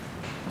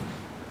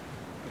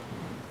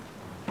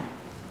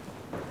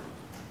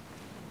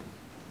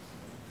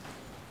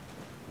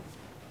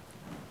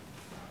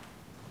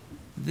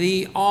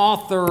The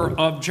author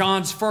of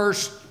John's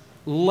first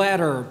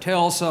letter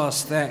tells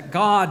us that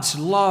God's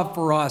love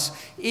for us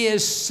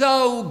is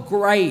so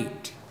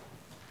great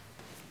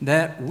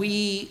that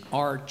we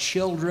are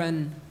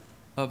children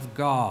of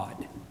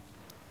God.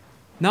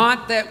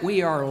 Not that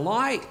we are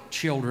like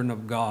children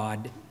of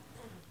God,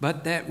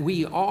 but that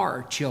we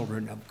are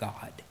children of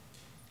God.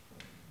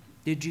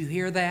 Did you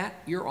hear that?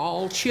 You're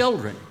all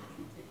children.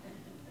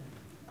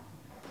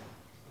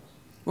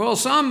 Well,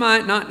 some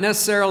might not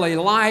necessarily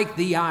like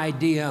the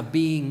idea of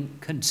being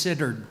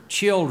considered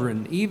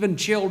children, even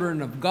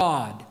children of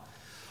God.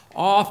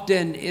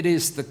 Often it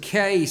is the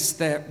case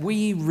that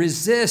we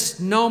resist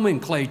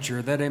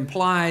nomenclature that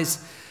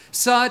implies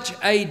such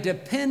a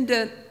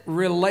dependent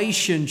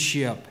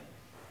relationship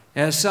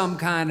as some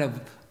kind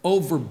of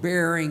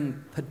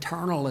overbearing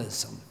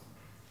paternalism.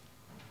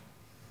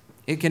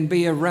 It can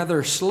be a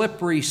rather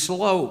slippery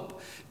slope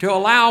to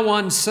allow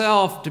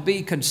oneself to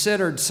be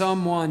considered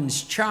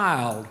someone's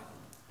child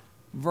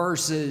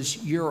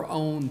versus your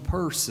own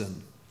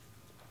person.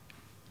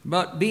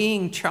 But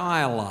being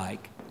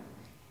childlike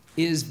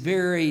is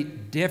very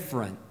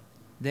different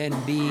than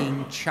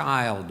being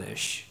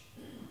childish.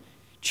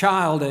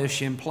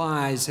 Childish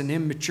implies an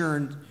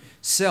immature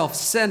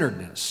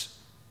self-centeredness,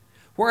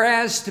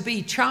 whereas to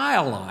be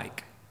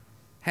childlike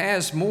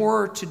has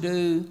more to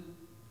do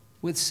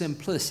with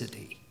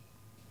simplicity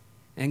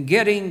and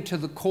getting to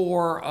the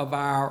core of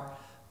our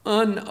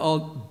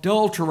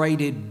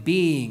unadulterated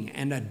being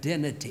and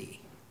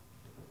identity.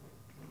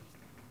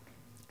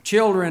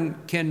 Children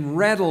can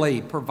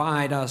readily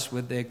provide us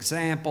with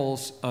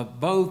examples of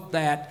both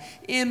that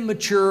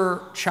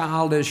immature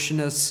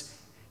childishness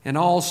and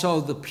also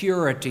the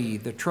purity,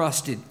 the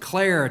trusted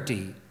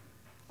clarity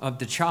of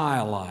the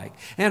childlike.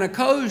 And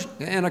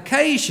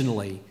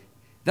occasionally,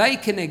 they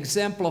can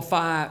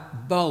exemplify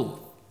both.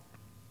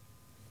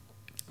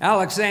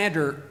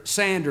 Alexander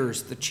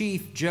Sanders, the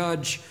chief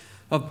judge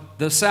of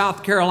the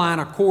South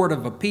Carolina Court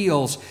of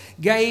Appeals,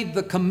 gave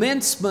the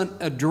commencement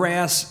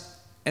address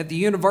at the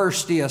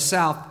University of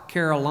South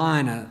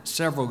Carolina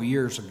several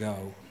years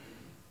ago.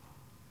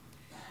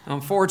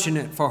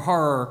 Unfortunate for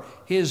her,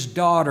 his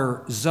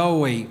daughter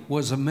Zoe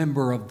was a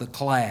member of the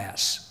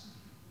class.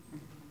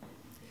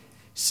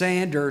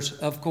 Sanders,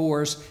 of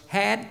course,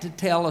 had to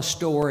tell a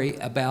story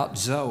about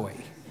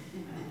Zoe.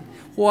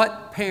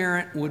 What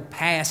parent would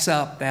pass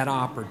up that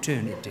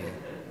opportunity?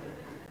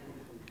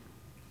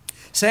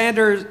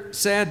 Sanders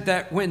said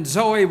that when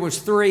Zoe was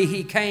 3,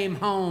 he came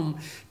home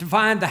to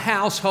find the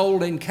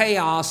household in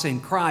chaos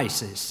and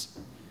crisis.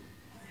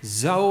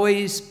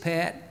 Zoe's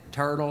pet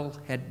turtle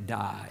had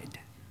died,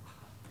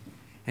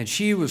 and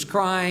she was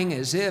crying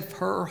as if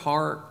her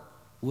heart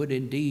would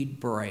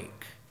indeed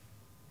break.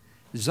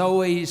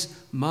 Zoe's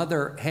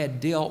mother had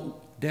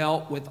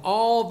dealt with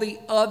all the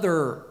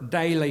other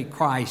daily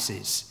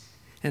crises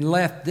and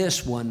left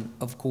this one,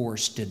 of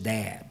course, to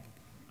Dad.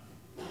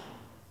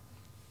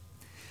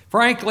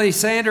 Frankly,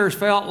 Sanders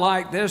felt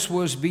like this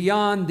was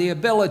beyond the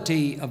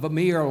ability of a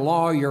mere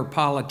lawyer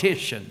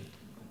politician.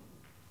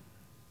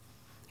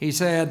 He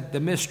said, "The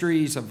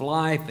mysteries of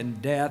life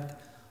and death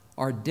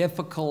are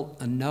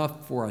difficult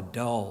enough for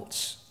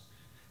adults,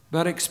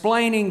 but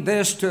explaining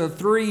this to a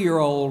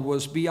 3-year-old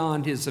was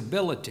beyond his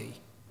ability."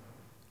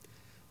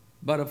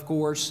 But of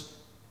course,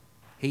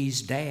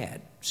 he's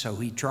Dad, so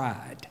he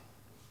tried.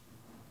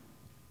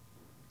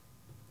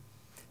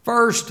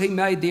 First, he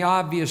made the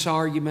obvious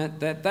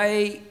argument that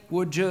they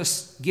would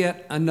just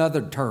get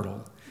another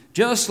turtle,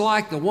 just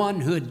like the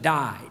one who had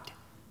died.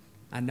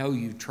 I know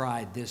you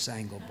tried this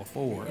angle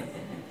before.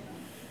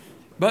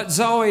 But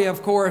Zoe,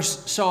 of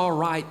course, saw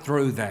right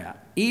through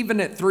that.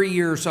 Even at 3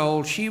 years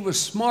old, she was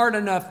smart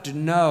enough to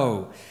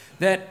know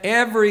that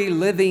every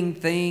living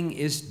thing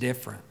is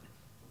different.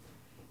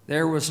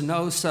 There was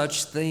no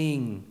such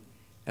thing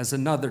as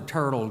another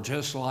turtle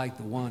just like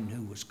the one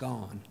who was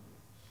gone.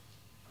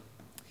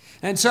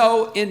 And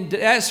so in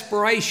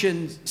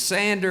desperation,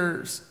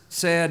 Sanders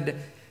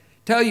said,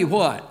 "Tell you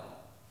what,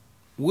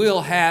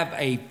 we'll have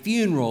a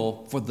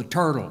funeral for the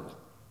turtle."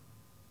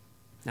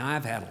 Now,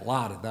 I've had a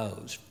lot of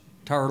those.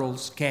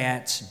 Turtles,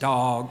 cats,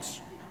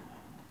 dogs.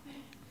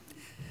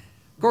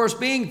 Of course,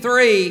 being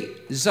 3,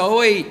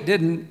 Zoe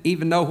didn't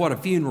even know what a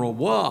funeral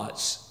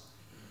was.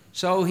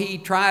 So he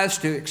tries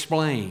to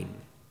explain.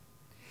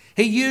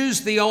 He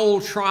used the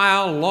old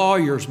trial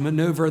lawyer's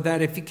maneuver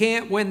that if you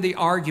can't win the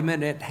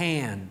argument at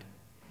hand,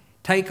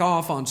 take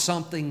off on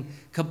something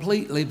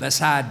completely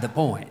beside the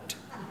point.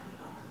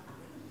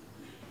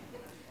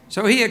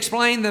 So he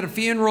explained that a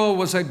funeral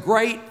was a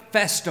great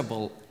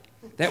festival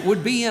that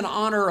would be in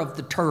honor of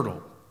the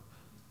turtle.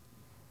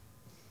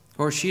 Of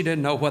course, she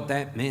didn't know what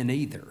that meant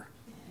either.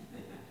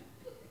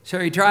 So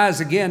he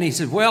tries again. He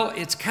says, "Well,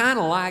 it's kind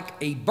of like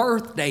a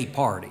birthday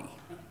party.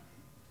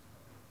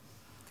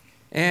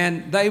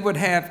 And they would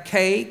have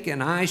cake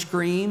and ice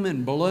cream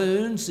and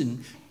balloons,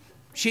 and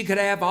she could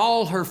have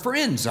all her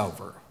friends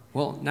over."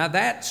 Well, now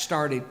that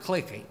started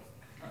clicking.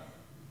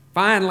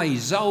 Finally,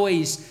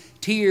 Zoe's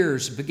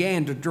tears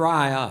began to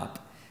dry up,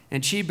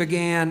 and she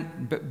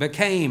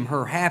became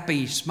her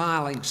happy,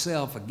 smiling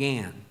self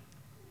again.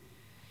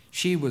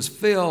 She was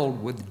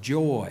filled with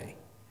joy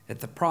at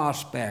the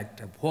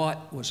prospect of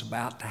what was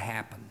about to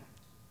happen.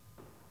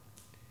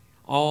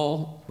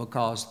 All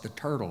because the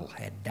turtle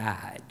had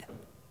died.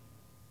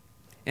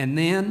 And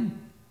then,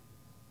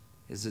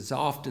 as is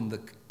often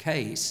the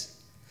case,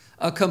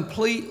 a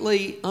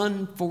completely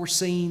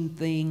unforeseen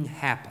thing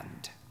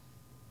happened.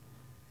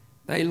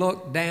 They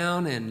looked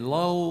down, and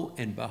lo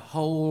and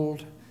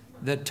behold,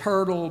 the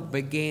turtle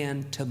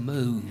began to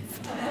move.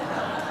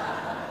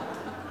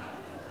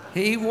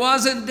 He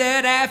wasn't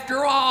dead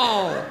after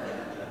all.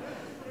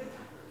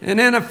 And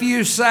in a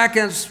few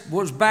seconds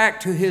was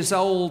back to his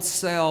old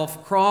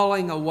self,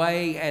 crawling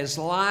away as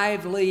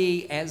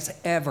lively as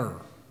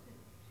ever.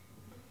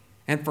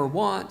 And for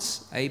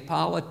once, a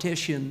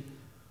politician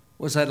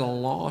was at a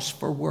loss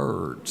for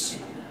words.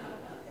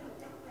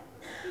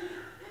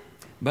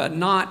 But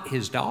not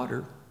his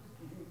daughter.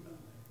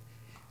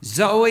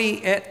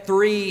 Zoe, at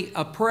 3,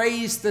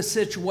 appraised the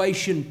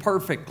situation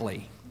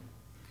perfectly.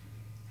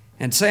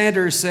 And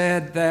Sanders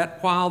said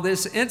that while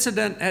this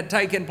incident had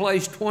taken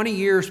place 20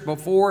 years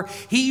before,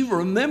 he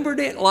remembered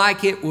it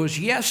like it was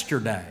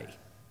yesterday.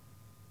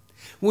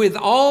 With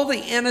all the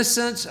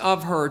innocence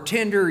of her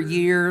tender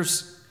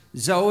years,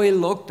 Zoe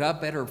looked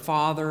up at her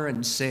father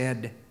and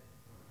said,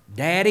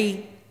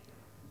 "Daddy,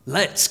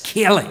 let's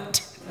kill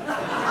it."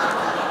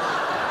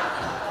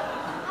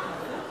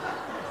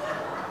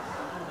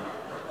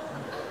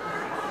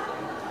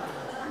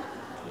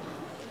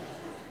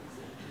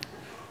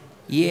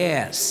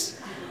 Yes.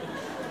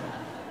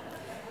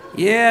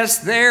 Yes,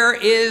 there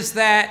is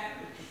that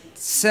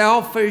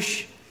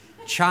selfish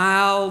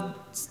child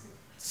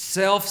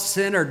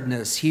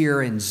self-centeredness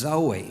here in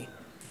Zoe.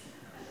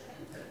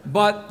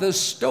 But the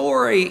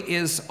story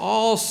is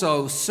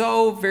also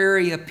so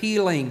very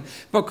appealing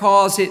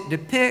because it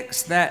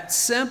depicts that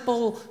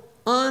simple,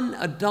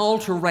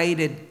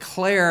 unadulterated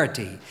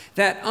clarity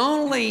that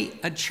only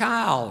a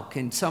child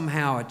can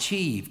somehow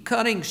achieve,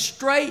 cutting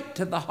straight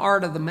to the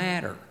heart of the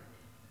matter.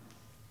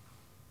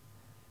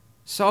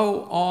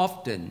 So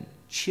often,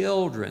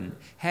 children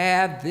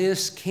have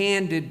this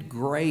candid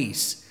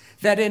grace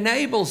that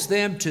enables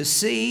them to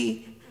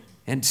see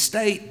and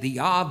state the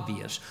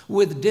obvious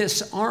with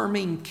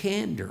disarming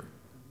candor.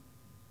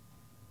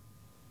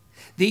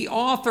 The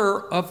author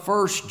of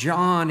 1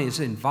 John is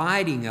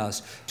inviting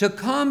us to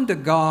come to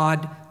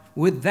God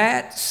with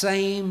that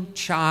same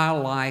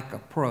childlike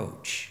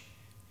approach,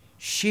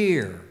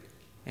 sheer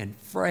and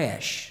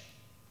fresh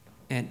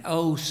and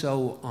oh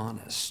so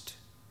honest.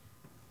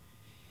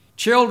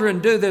 Children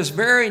do this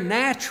very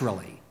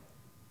naturally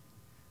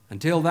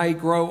until they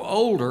grow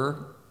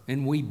older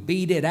and we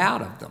beat it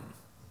out of them.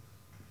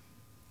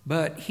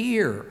 But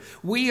here,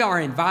 we are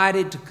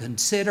invited to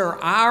consider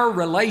our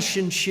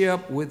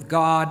relationship with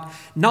God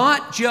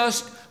not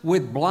just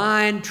with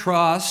blind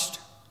trust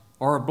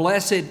or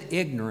blessed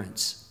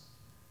ignorance,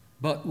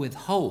 but with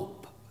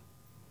hope.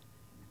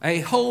 A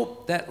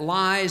hope that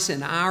lies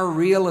in our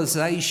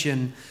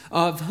realization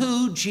of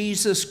who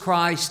Jesus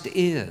Christ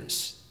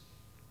is.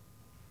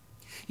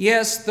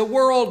 Yes, the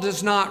world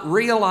does not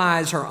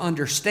realize or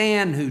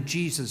understand who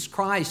Jesus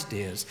Christ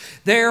is.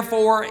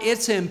 Therefore,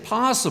 it's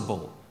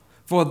impossible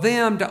for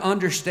them to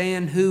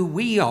understand who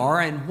we are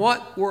and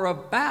what we're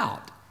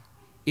about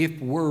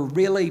if we're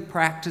really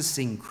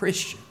practicing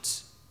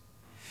Christians.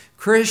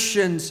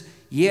 Christians,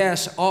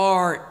 yes,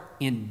 are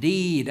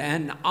indeed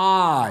an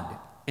odd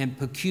and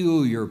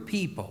peculiar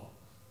people.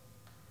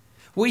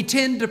 We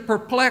tend to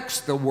perplex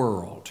the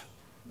world,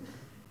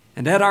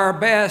 and at our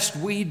best,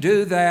 we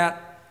do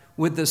that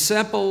with the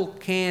simple,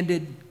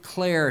 candid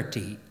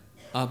clarity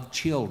of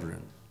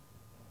children.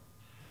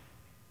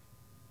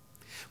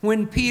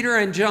 When Peter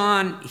and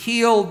John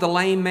healed the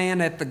lame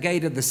man at the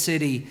gate of the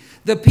city,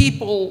 the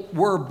people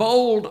were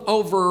bowled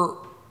over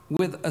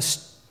with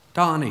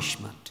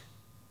astonishment.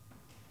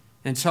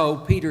 And so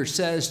Peter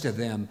says to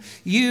them,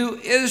 "You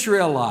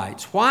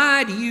Israelites,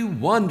 why do you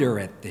wonder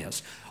at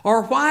this?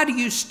 Or why do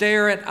you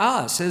stare at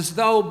us as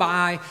though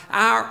by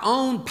our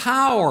own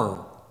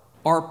power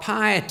or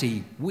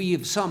piety we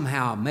have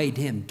somehow made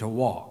him to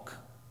walk?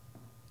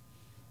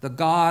 The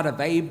God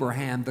of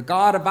Abraham, the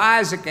God of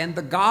Isaac, and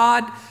the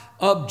God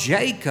of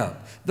Jacob,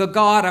 the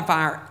God of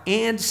our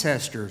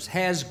ancestors,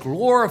 has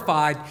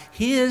glorified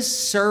his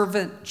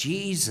servant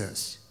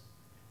Jesus,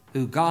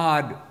 who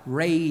God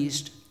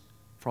raised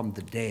from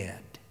the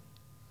dead."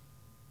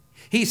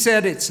 He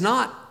said it's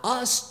not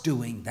us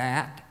doing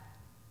that.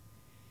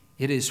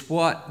 It is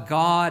what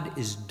God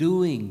is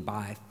doing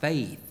by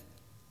faith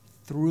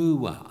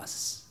through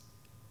us.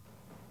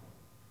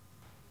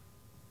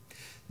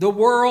 The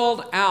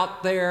world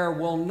out there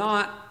will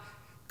not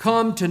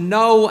come to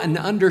know and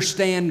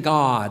understand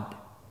God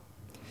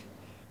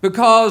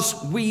because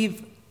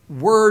we've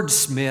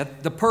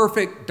wordsmithed the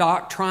perfect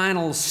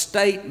doctrinal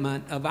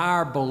statement of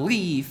our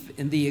belief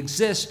in the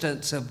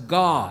existence of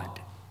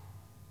God.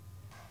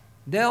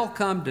 They'll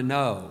come to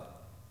know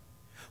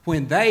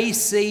when they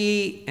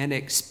see and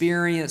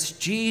experience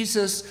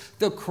Jesus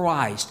the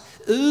Christ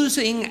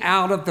oozing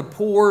out of the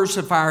pores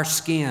of our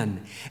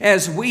skin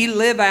as we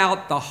live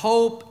out the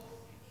hope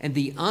and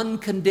the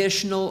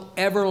unconditional,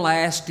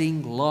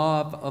 everlasting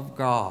love of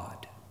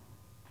God.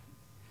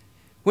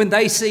 When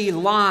they see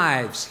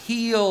lives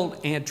healed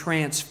and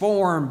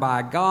transformed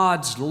by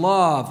God's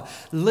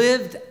love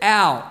lived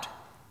out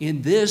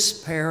in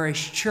this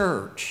parish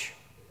church.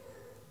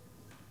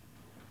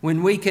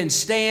 When we can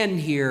stand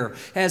here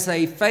as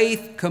a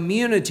faith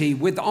community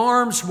with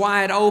arms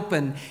wide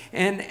open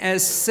and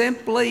as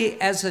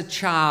simply as a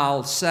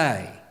child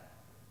say,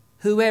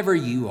 whoever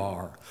you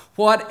are,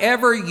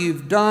 whatever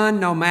you've done,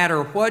 no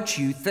matter what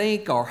you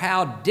think or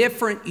how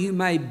different you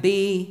may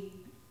be,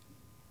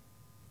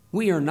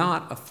 we are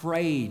not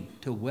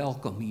afraid to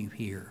welcome you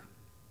here.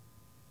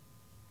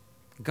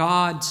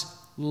 God's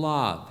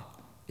love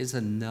is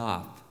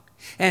enough,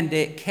 and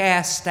it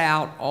casts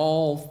out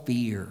all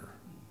fear.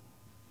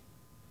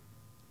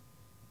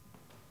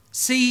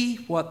 See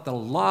what the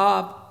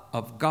love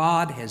of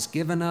God has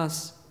given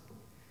us,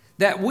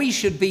 that we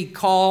should be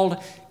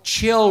called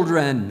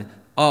children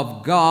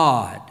of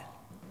God.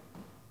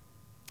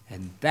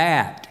 And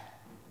that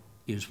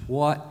is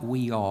what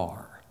we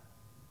are.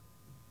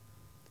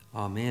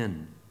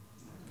 Amen.